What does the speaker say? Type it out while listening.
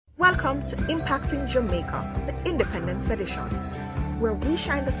Welcome to Impacting Jamaica, the Independence Edition, where we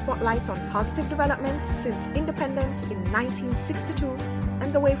shine the spotlight on positive developments since independence in 1962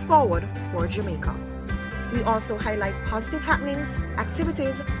 and the way forward for Jamaica. We also highlight positive happenings,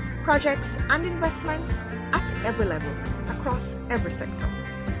 activities, projects, and investments at every level, across every sector,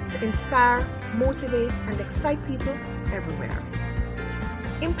 to inspire, motivate, and excite people everywhere.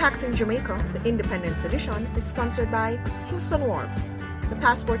 Impacting Jamaica, the Independence Edition, is sponsored by Kingston Wharves, the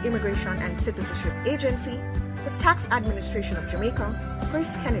Passport Immigration and Citizenship Agency, the Tax Administration of Jamaica,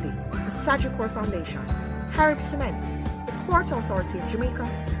 Grace Kennedy, the Sagicor Foundation, Carib Cement, the Port Authority of Jamaica,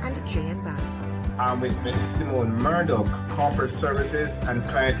 and J&B. I'm with Ms. Simone Murdoch, Corporate Services and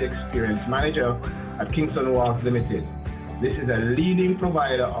Client Experience Manager at Kingston Wharves Limited. This is a leading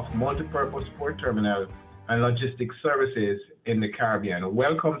provider of multipurpose port terminal and logistics services in the Caribbean.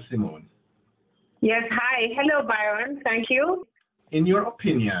 Welcome, Simone. Yes, hi. Hello, Byron. Thank you. In your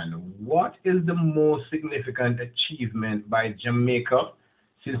opinion, what is the most significant achievement by Jamaica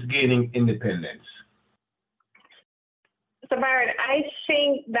since gaining independence? So, Byron, I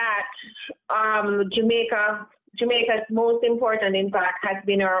think that Jamaica's most important impact has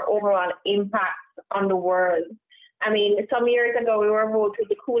been our overall impact on the world. I mean, some years ago, we were voted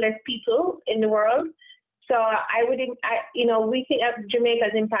the coolest people in the world. So we think that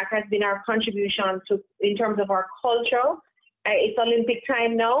Jamaica's impact has been our contribution in terms of our culture. It's Olympic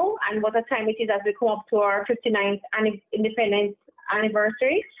time now, and what a time it is as we come up to our 59th independence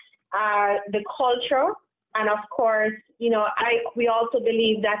anniversary. The culture, and of course, we also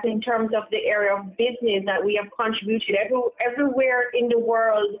believe that in terms of the area of business that we have contributed everywhere in the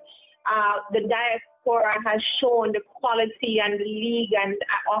world, the diaspora has shown the quality and the league and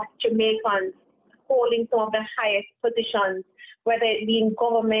of Jamaicans holding some of the highest positions, whether it be in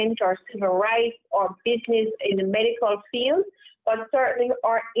government or civil rights or business in the medical field, but certainly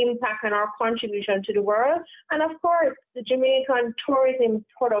our impact and our contribution to the world. And of course, the Jamaican tourism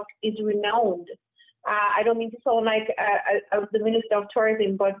product is renowned. I don't mean to sound like the Minister of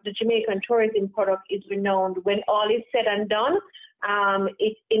Tourism, but the Jamaican tourism product is renowned. When all is said and done,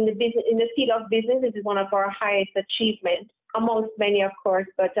 in the field of business, it is one of our highest achievements, amongst many, of course,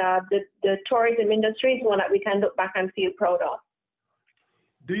 but the tourism industry is one that we can look back and feel proud of.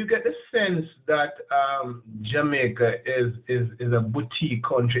 Do you get the sense that Jamaica is a boutique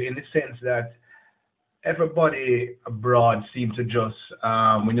country in the sense that everybody abroad seems to just,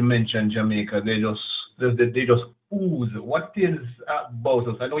 when you mention Jamaica, they just ooze? What is about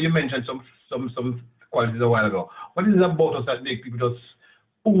us? I know you mentioned some qualities a while ago. What is it about us that make people just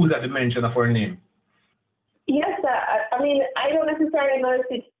ooze at the mention of our name? Yes, I mean, I don't necessarily know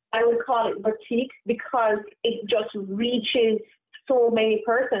if I would call it boutique because it just reaches so many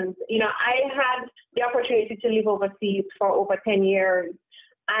persons. I had the opportunity to live overseas for over 10 years,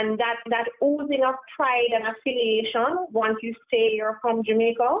 and that oozing of pride and affiliation once you say you're from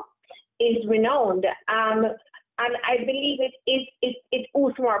Jamaica is renowned. And I believe it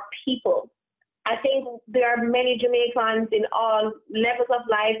oozes more people. I think there are many Jamaicans in all levels of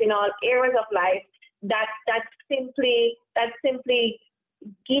life, in all areas of life, that simply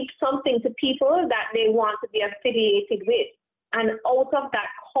give something to people that they want to be affiliated with. And out of that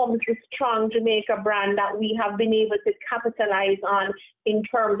comes the strong Jamaica brand that we have been able to capitalize on in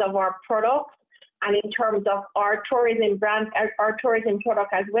terms of our products and in terms of our tourism brand, our tourism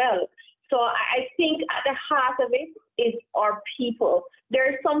product as well. So I think at the heart of it is our people.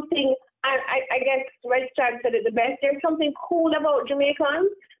 There's something, I guess Red Stripe said it the best, there's something cool about Jamaicans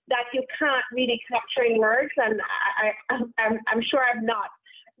that you can't really capture in words, and I'm sure I'm not.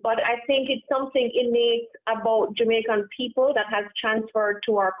 But I think it's something innate about Jamaican people that has transferred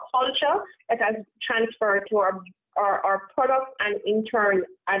to our culture, that has transferred to our products, and in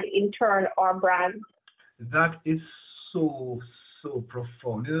turn our brand. That is so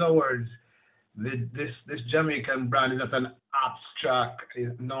profound. In other words, this Jamaican brand is not an abstract,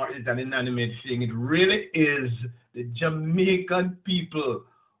 nor is it an inanimate thing. It really is the Jamaican people,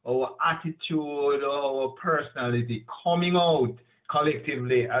 our attitude, our personality coming out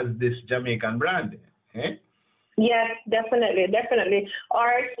collectively as this Jamaican brand. Eh? Yes, definitely.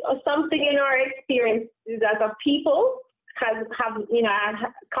 Or something in our experience is as a people have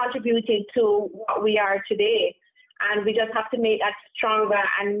contributed to what we are today. And we just have to make that stronger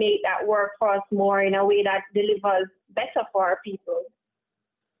and make that work for us more in a way that delivers better for our people.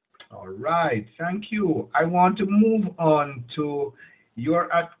 All right, thank you. I want to move on to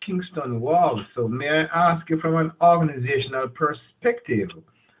you're at Kingston Wharves. So may I ask you from an organizational perspective,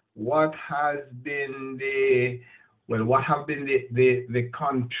 what have been the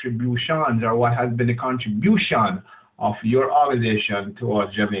contributions, or what has been the contribution of your organization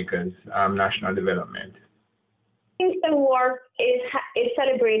towards Jamaica's national development? Kingston Wharf is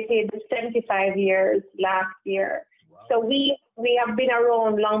celebrated 75 years last year. Wow. So we have been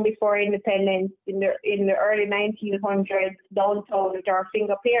around long before independence in the early 1900s downtown with our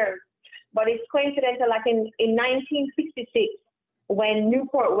finger piers. But it's coincidental, like in 1966, when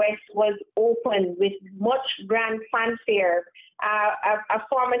Newport West was opened with much grand fanfare, a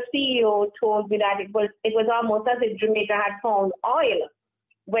former CEO told me that it was almost as if Jamaica had found oil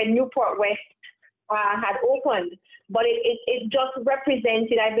when Newport West had opened. But it just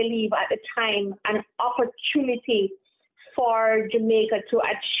represented, I believe, at the time, an opportunity for Jamaica to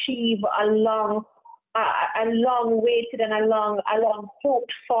achieve a long waited and a long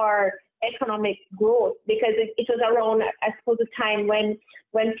hoped for economic growth, because it was around, I suppose, a time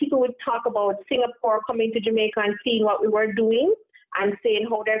when people would talk about Singapore coming to Jamaica and seeing what we were doing and saying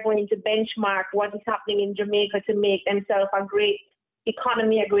how they're going to benchmark what is happening in Jamaica to make themselves a great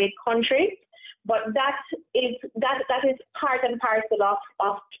economy, a great country. But that is part and parcel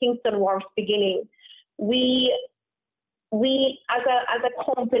of Kingston Wharf's beginning. We as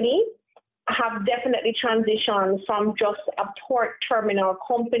a company have definitely transitioned from just a port terminal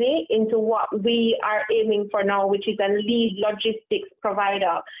company into what we are aiming for now, which is a lead logistics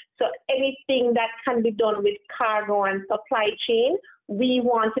provider. So anything that can be done with cargo and supply chain, we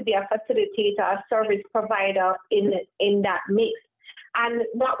want to be a facilitator, a service provider in that mix. And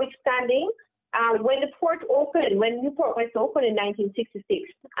notwithstanding, when the port opened, when Newport West opened in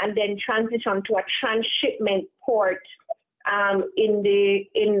 1966, and then transitioned to a transshipment port in the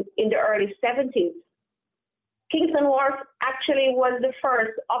early 70s, Kingston Wharf actually was the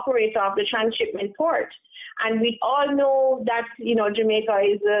first operator of the transshipment port. And we all know that, Jamaica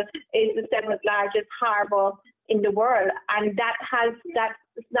is the seventh largest harbor in the world, and that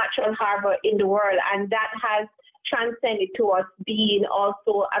natural harbor in the world, and that has transcended to us being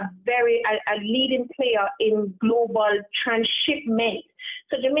also a leading player in global transshipment.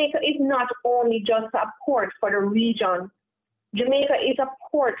 So Jamaica is not only just a port for the region. Jamaica is a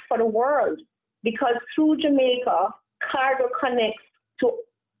port for the world, because through Jamaica, cargo connects to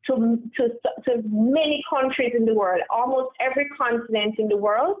many countries in the world. Almost every continent in the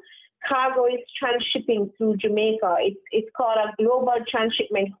world, cargo is transshipping through Jamaica. It's called a global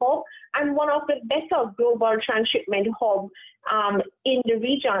transshipment hub, and one of the better global transshipment hubs in the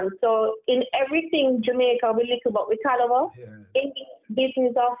region. So in everything Jamaica, we look about with Talawa,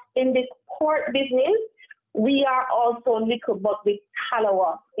 in this port business, we are also little but with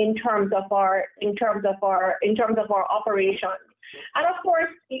Talawa in terms of our operations. And of course,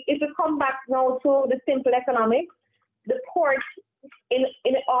 if we come back now to the simple economics, the port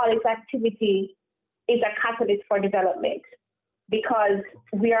in all its activity is a catalyst for development, because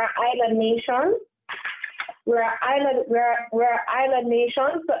we are island nation. We're island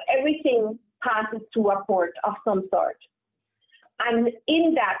nation, so everything passes through a port of some sort. And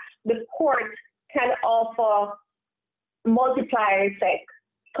in that, the port can offer multiplier effect,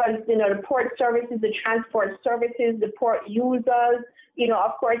 because the port services, the transport services, the port users,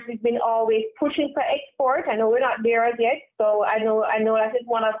 of course, we've been always pushing for export. I know we're not there as yet, so I know that is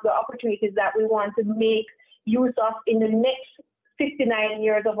one of the opportunities that we want to make use of in the next 59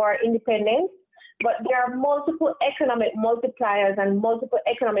 years of our independence. But there are multiple economic multipliers and multiple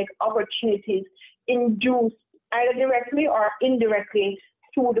economic opportunities induced either directly or indirectly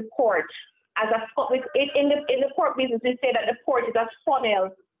through the port. In the port business, we say that the port is a funnel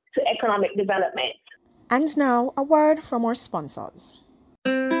to economic development. And now, a word from our sponsors.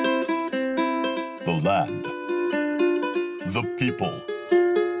 The land, the people,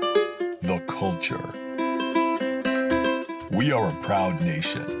 the culture. We are a proud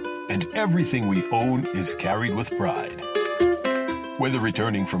nation, and everything we own is carried with pride. Whether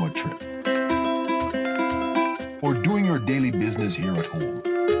returning from a trip or doing your daily business here at home,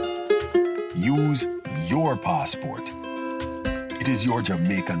 use your passport. It is your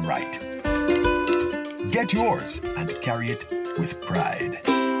Jamaican right. Get yours and carry it with pride.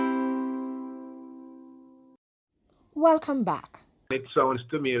 Welcome back. It sounds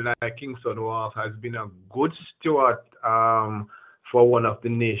to me like Kingston Wharf has been a good steward for one of the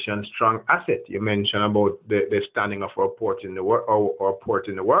nation's strong assets. You mentioned about the standing of our port in the world, our port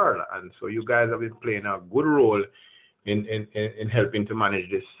in the world, and so you guys have been playing a good role in helping to manage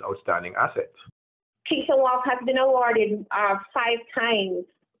this outstanding asset. Kingston Wharf has been awarded 5 times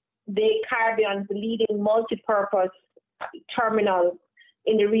the Caribbean's leading multi-purpose terminal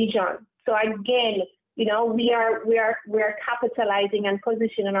in the region. So again, we are capitalizing and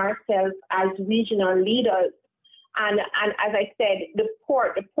positioning ourselves as regional leaders. And as I said, the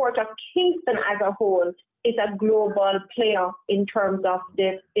port of Kingston as a whole is a global player in terms of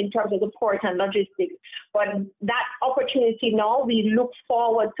the port and logistics. But that opportunity now we look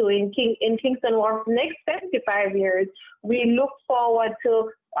forward to in Kingston Wharf next 75 years. We look forward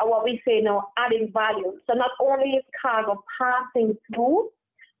to what we say now, adding value. So not only is cargo passing through,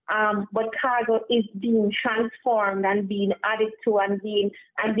 but cargo is being transformed and being added to and being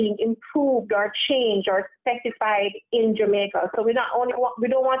improved or changed or specified in Jamaica. So we don't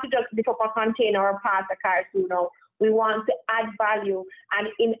want to just lift up a container or pass a car through. No, we want to add value, and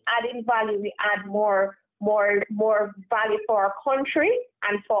in adding value, we add more value for our country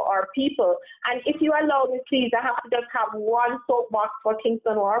and for our people. And if you allow me, please, I have to just have one soapbox for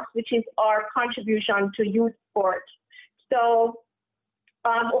Kingston Wharf, which is our contribution to youth sport. So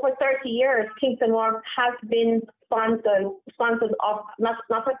over 30 years, Kingston Wharf has been sponsors of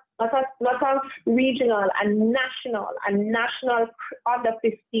not regional and national under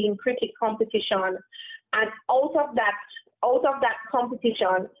 15 cricket competition. And out of that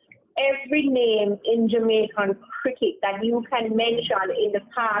competition, every name in Jamaican cricket that you can mention in the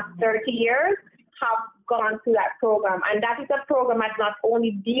past 30 years have gone through that program. And that is a program that not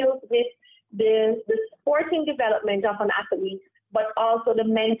only deals with the sporting development of an athlete, but also the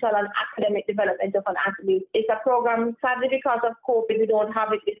mental and academic development of an athlete. It's a program, sadly, because of COVID, we don't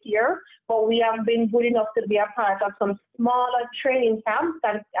have it this year, but we have been good enough to be a part of some smaller training camps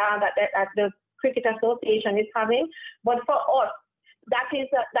that the Cricket Association is having. But for us, that is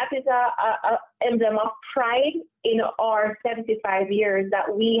a emblem of pride in our 75 years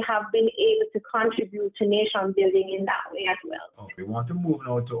that we have been able to contribute to nation building in that way as well. Okay, we want to move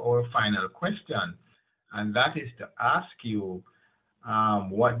now to our final question, and that is to ask you,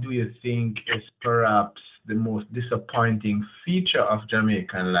 what do you think is perhaps the most disappointing feature of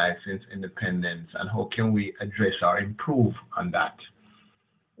Jamaican life since independence, and how can we address or improve on that?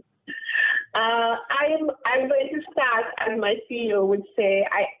 I'm going to start, as my CEO would say,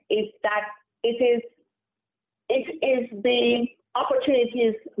 it is the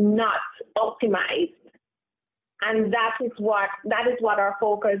opportunities not optimized. And that is what our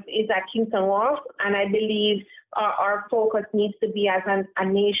focus is at Kingston Wharf, and I believe our focus needs to be as a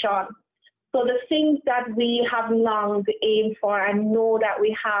nation. So the things that we have long aimed for and know that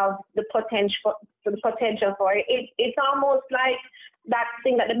we have the potential for, it's almost like that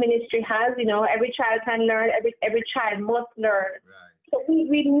thing that the ministry has, every child can learn, every child must learn. Right. So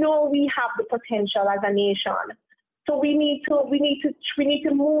we know we have the potential as a nation. So we need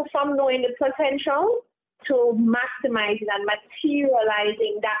to move from knowing the potential to maximizing and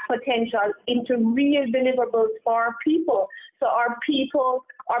materializing that potential into real deliverables for our people. So our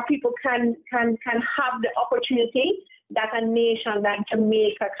people can have the opportunity that a nation that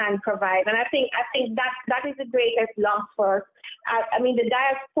Jamaica can provide. And I think that is the greatest loss for us. I mean, the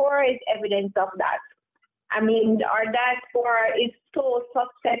diaspora is evidence of that. I mean, our diaspora is so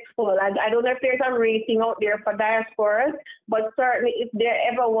successful. I don't know if there's a rating out there for diasporas, but certainly if there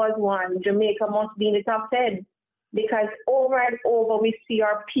ever was one, Jamaica must be in the top 10. Because over and over we see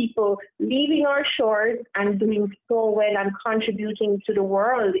our people leaving our shores and doing so well and contributing to the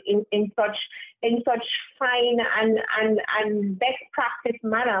world in such fine and best practice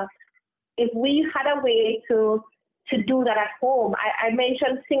manner. If we had a way to do that at home, I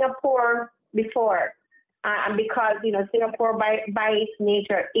mentioned Singapore before. And because Singapore by its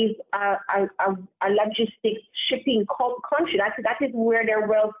nature is a logistics shipping country, that is where their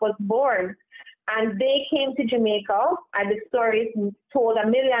wealth was born, and they came to Jamaica, and the story is told a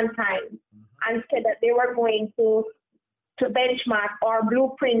million times, and said that they were going to benchmark our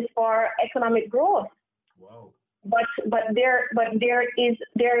blueprints for economic growth. Wow. But there is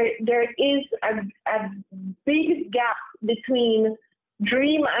a big gap between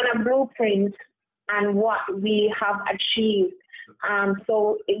dream and a blueprint and what we have achieved.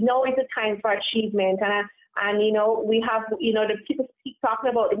 So now is the time for achievement. And we have, the people keep talking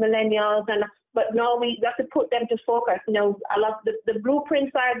about the millennials, but now we have to put them to focus. A lot the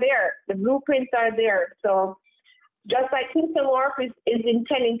blueprints are there. The blueprints are there. So just like Kingston Wharf is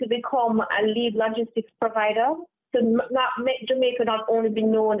intending to become a lead logistics provider, to not make Jamaica not only be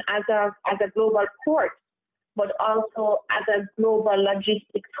known as a global port, but also as a global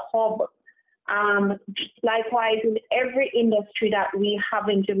logistics hub. Likewise, in every industry that we have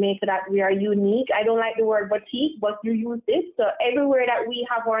in Jamaica, that we are unique. I don't like the word boutique, but you use this. So everywhere that we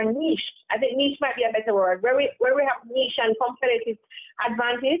have our niche, I think niche might be a better word, where we have niche and competitive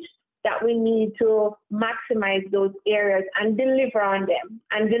advantage, that we need to maximize those areas and deliver on them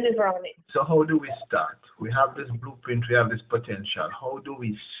and deliver on it. So how do we start? We have this blueprint, we have this potential. How do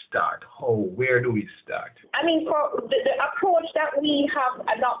we start? Where do we start? I mean, for the approach that we have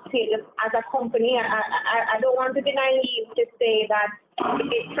adopted as a company, I don't want to be naive to say that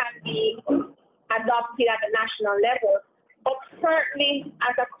it can be adopted at the national level, but certainly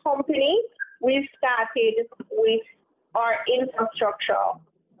as a company, we've started with our infrastructure.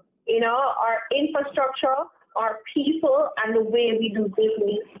 Our infrastructure, our people, and the way we do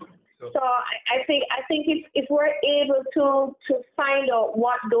business. So I think if we're able to find out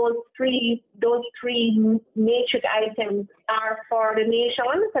what those three matrix items are for the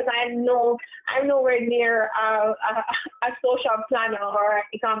nation, because I'm nowhere near a social planner or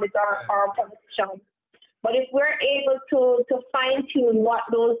economist or a politician. But if we're able to fine tune what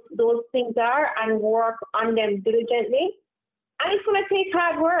those things are and work on them diligently. And it's going to take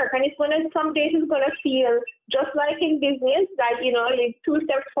hard work, and some days it's going to feel just like in business that, you're 2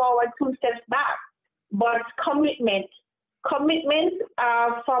 steps forward, 2 steps back. But commitment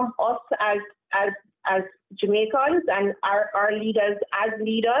from us as Jamaicans and our leaders as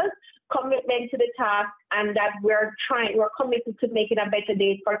leaders, commitment to the task, and that we're committed to making a better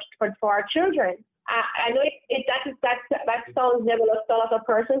day for our children. I know that sounds nebulous to a lot of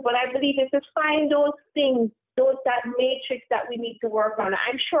persons, but I believe it's to find those things, that matrix that we need to work on.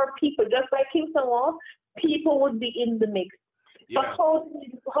 I'm sure people, just like Kingston Wall, people would be in the mix. Yeah. But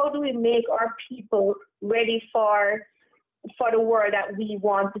how do we make our people ready for the world that we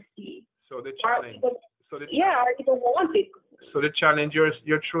want to see? So the challenge. Our people want it. So the challenge you're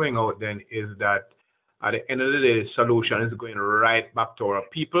throwing out then is that at the end of the day, the solution is going right back to our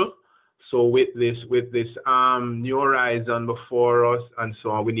people. So with this new horizon before us and so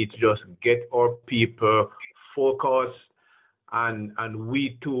on, we need to just get our people focused, and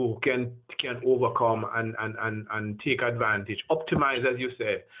we too can overcome and take advantage, optimize, as you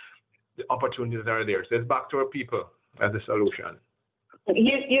said, the opportunities that are there. So it's back to our people as the solution.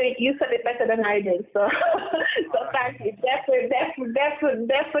 You said it better than I did, so thank you.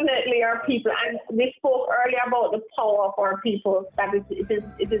 Definitely our people. And we spoke earlier about the power of our people. That it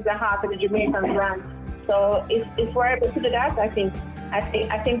is the heart of the Jamaican brand. So if we're able to do that, I think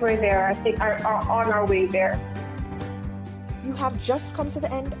we're there. I think are on our way there. You have just come to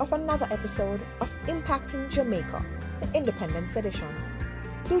the end of another episode of Impacting Jamaica, the Independence Edition.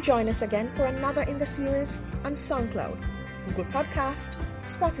 Do join us again for another in the series on SoundCloud, Google Podcast,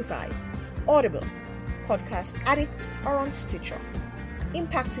 Spotify, Audible, Podcast Addict, or on Stitcher.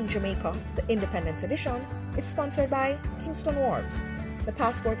 Impacting Jamaica, the Independence Edition, is sponsored by Kingston Wharves, the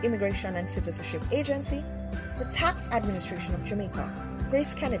Passport Immigration and Citizenship Agency, the Tax Administration of Jamaica,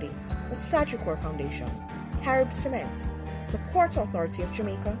 Grace Kennedy, the Sagicor Foundation, Carib Cement, the Port Authority of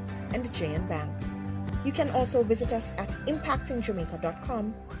Jamaica, and the JN Bank. You can also visit us at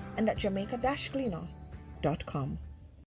impactingjamaica.com and at jamaica-gleaner.com.